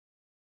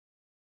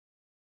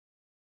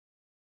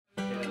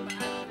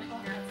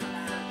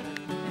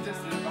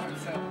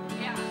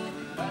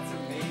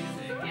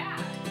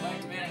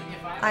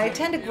I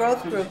attend a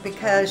growth group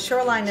because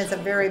Shoreline is a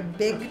very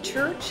big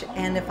church,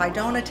 and if I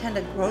don't attend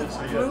a growth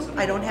group,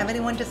 I don't have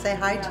anyone to say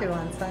hi to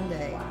on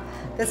Sunday.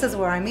 This is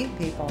where I meet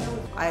people.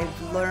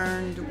 I've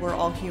learned we're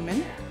all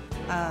human.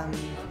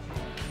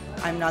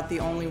 I'm not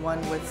the only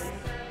one with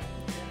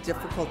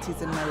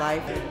difficulties in my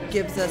life. It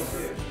gives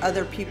us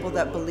other people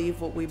that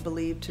believe what we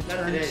believe to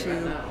turn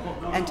to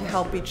and to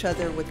help each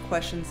other with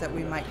questions that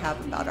we might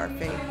have about our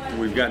faith.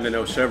 We've gotten to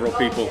know several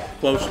people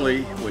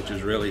closely, which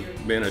has really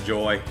been a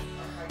joy,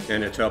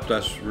 and it's helped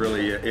us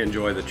really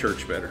enjoy the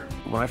church better.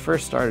 When I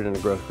first started in a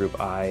growth group,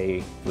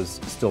 I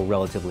was still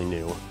relatively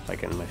new,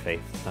 like in my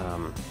faith.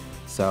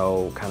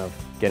 So kind of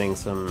getting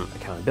some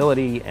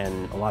accountability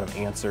and a lot of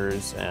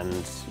answers and,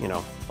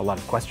 a lot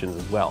of questions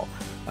as well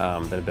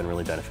that have been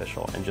really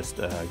beneficial, and just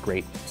a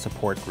great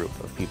support group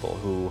of people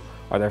who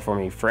are there for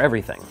me for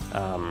everything,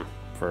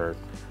 for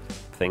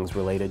things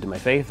related to my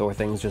faith or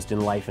things just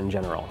in life in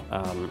general.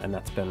 And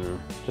that's been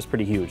just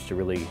pretty huge to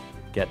really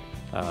get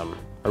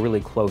a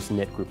really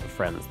close-knit group of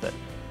friends that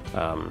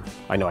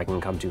I know I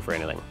can come to for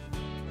anything.